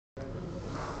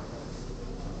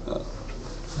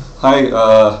Hi,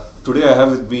 today I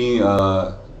have with me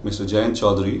Mr. Jayant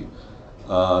Choudhry,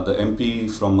 the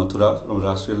MP from Mathura, from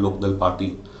Rashtriya Lokdal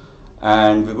Party,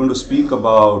 and we're going to speak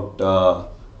about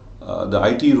the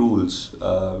IT rules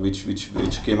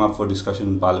which came up for discussion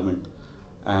in Parliament.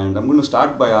 And I'm going to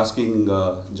start by asking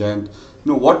Jayant,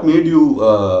 what made you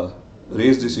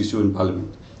raise this issue in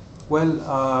Parliament? Well,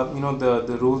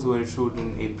 the rules were issued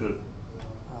in April.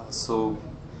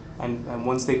 And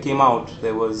once they came out,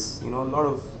 there was, a lot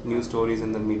of news stories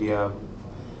in the media. A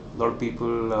lot of people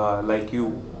like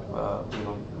you,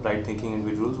 right-thinking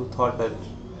individuals who thought that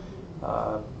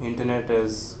internet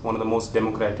is one of the most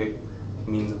democratic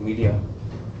means of media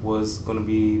was going to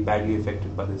be badly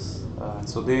affected by this.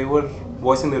 So they were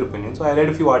voicing their opinion. So I read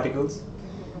a few articles,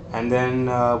 and then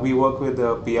we work with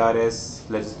the PRS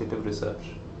Legislative Research,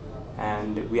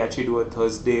 and we actually do a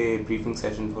Thursday briefing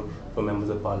session for members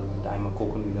of Parliament. I'm a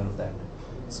co-convener of that.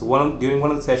 So during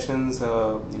one of the sessions,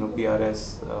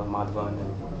 PRS, Madhavan,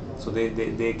 and so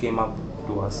they came up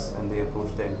to us and they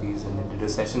approached the MPs and they did a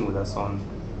session with us on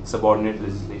subordinate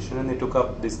legislation, and they took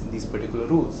up these particular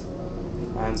rules.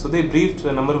 And so they briefed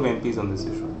a number of MPs on this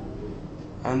issue.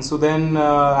 And so then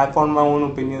I found my own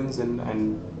opinions, and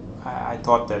I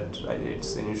thought that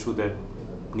it's an issue that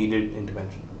needed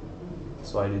intervention.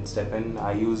 So I did step in.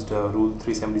 I used Rule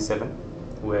 377,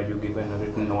 where you're given a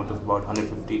written note of about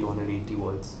 150 to 180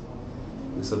 words.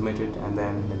 You submit it, and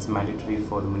then it's mandatory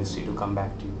for the ministry to come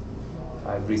back to you.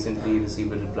 I've recently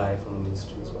received a reply from the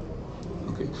ministry as well.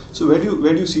 Okay. So where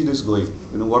do you see this going?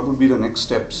 What would be the next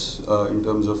steps in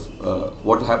terms of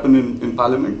what happened in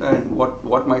Parliament and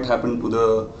what might happen to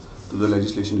the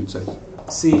legislation itself?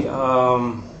 See,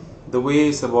 the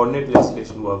way subordinate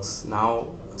legislation works now,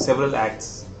 several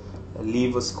acts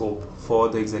leave a scope for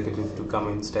the executive to come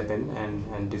in, step in,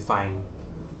 and define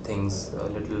things a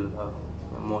little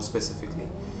more specifically.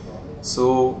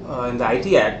 So in the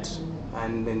IT Act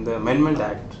and in the Amendment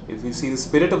Act, if you see the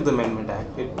spirit of the Amendment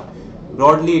Act,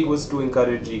 broadly it was to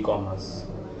encourage e-commerce.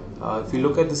 If you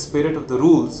look at the spirit of the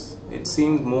rules, it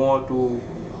seems more to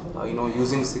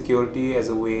using security as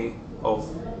a way of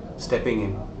stepping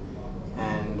in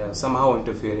and somehow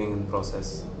interfering in the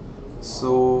process.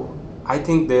 So I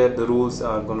think that the rules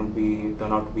are going to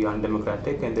turn out to be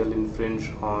undemocratic, and they'll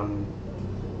infringe on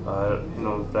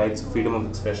rights of freedom of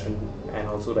expression and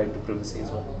also right to privacy as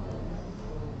well.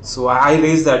 So I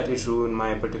raised that issue in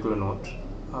my particular note.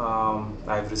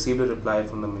 I've received a reply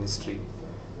from the ministry.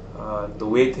 The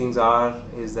way things are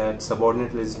is that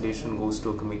subordinate legislation goes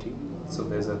to a committee. So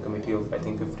there's a committee of I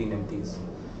think 15 MPs,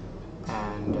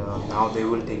 and now they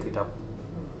will take it up.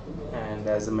 And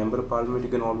as a member of Parliament, you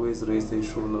can always raise the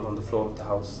issue on the floor of the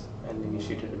House and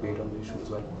initiate a debate on the issue as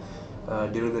well.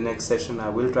 During the next session, I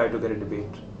will try to get a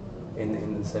debate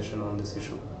in the session on this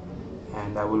issue,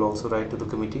 and I will also write to the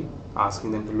committee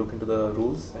asking them to look into the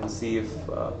rules and see if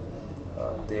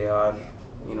they are,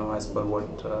 as per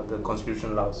what the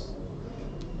Constitution allows.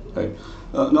 Right.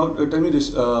 Now, tell me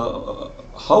this: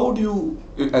 how would you,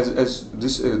 as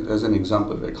an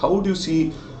example, right? How would you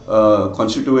see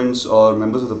constituents or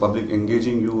members of the public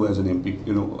engaging you as an MP?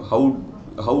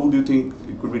 How would you think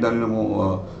it could be done in a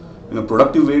more in a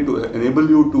productive way to enable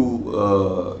you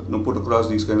to put across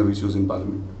these kind of issues in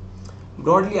Parliament?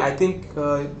 Broadly, I think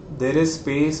there is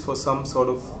space for some sort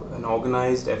of an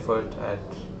organized effort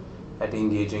at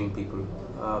engaging people,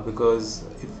 because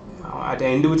at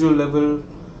an individual level,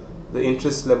 the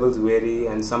interest levels vary,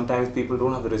 and sometimes people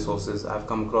don't have the resources. I've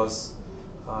come across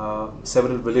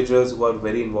several villagers who are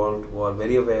very involved, who are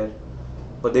very aware,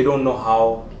 but they don't know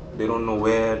how, they don't know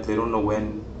where, they don't know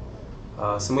when.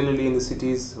 Similarly, in the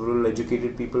cities, rural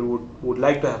educated people would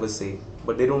like to have a say,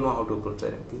 but they don't know how to approach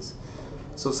their MPs.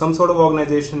 So some sort of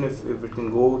organization, if it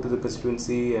can go to the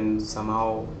constituency and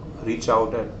somehow reach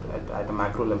out at a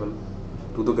macro level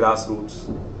to the grassroots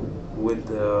with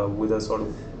a sort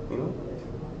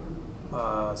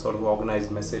of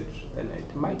organized message, then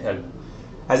it might help.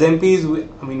 As MPs,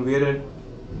 we are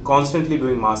constantly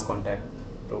doing mass contact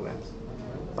programs.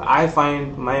 But I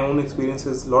find my own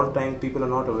experiences, a lot of times people are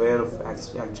not aware of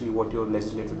actually what your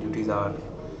legislative duties are.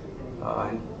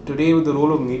 And today, with the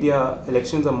role of media,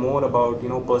 elections are more about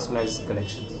personalized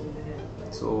connections.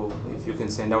 So if you can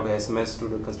send out an SMS to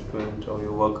the constituent or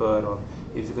your worker, or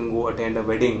if you can go attend a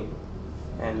wedding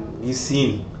and be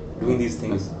seen doing these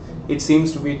things, it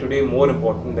seems to be today more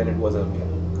important than it was earlier.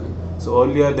 So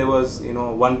earlier there was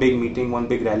one big meeting, one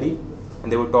big rally,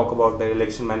 and they would talk about their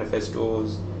election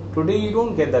manifestos. Today you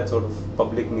don't get that sort of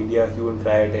public media hue and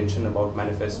cry attention about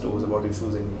manifestos, about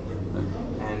issues in media.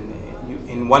 And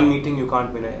in one meeting you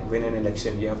can't win an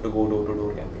election. You have to go door to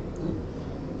door campaign.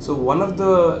 So one of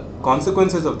the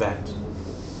consequences of that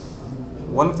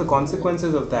one of the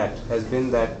consequences of that has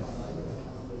been that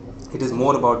it is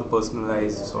more about the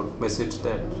personalized sort of message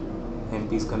that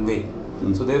MPs convey.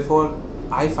 So therefore,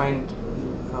 I find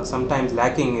sometimes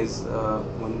lacking is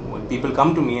when people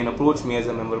come to me and approach me as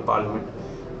a member of parliament,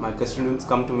 my constituents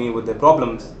come to me with their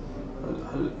problems.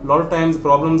 A lot of times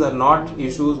problems are not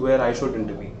issues where I should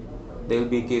intervene. There will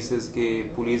be cases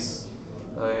ke police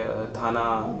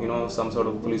thana, some sort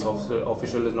of police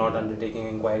official is not undertaking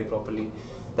inquiry properly.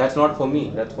 That's not for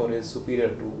me. That's for his superior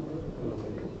to look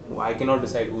into. I cannot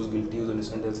decide who's guilty, who's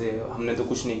innocent. They'll say, "हमने तो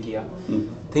कुछ नहीं किया."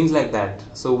 Things like that.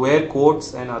 So where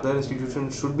courts and other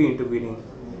institutions should be intervening,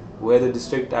 where the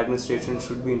district administration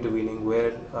should be intervening,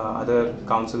 where other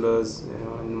councillors,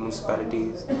 in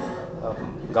municipalities,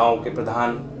 गांव के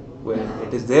प्रधान, where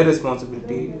it is their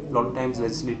responsibility, a lot of times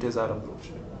legislators are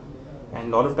approached.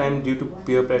 And a lot of times due to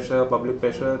peer pressure, public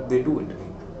pressure, they do intervene.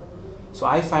 So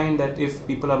I find that if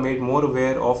people are made more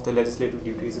aware of the legislative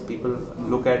duties, if people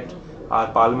look at our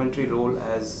parliamentary role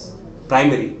as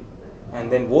primary and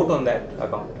then vote on that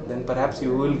account, then perhaps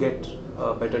you will get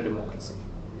a better democracy.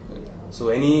 So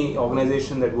any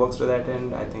organization that works to that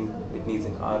end, I think it needs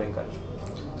our encouragement.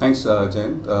 Thanks,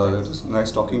 Jayant. That was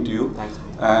nice talking to you. Thanks.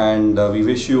 And we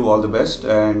wish you all the best.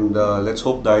 And let's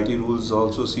hope the IT rules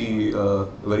also see a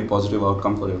very positive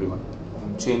outcome for everyone.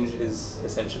 Change is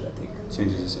essential, I think.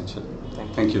 Change is essential. Thank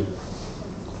you. Thank you.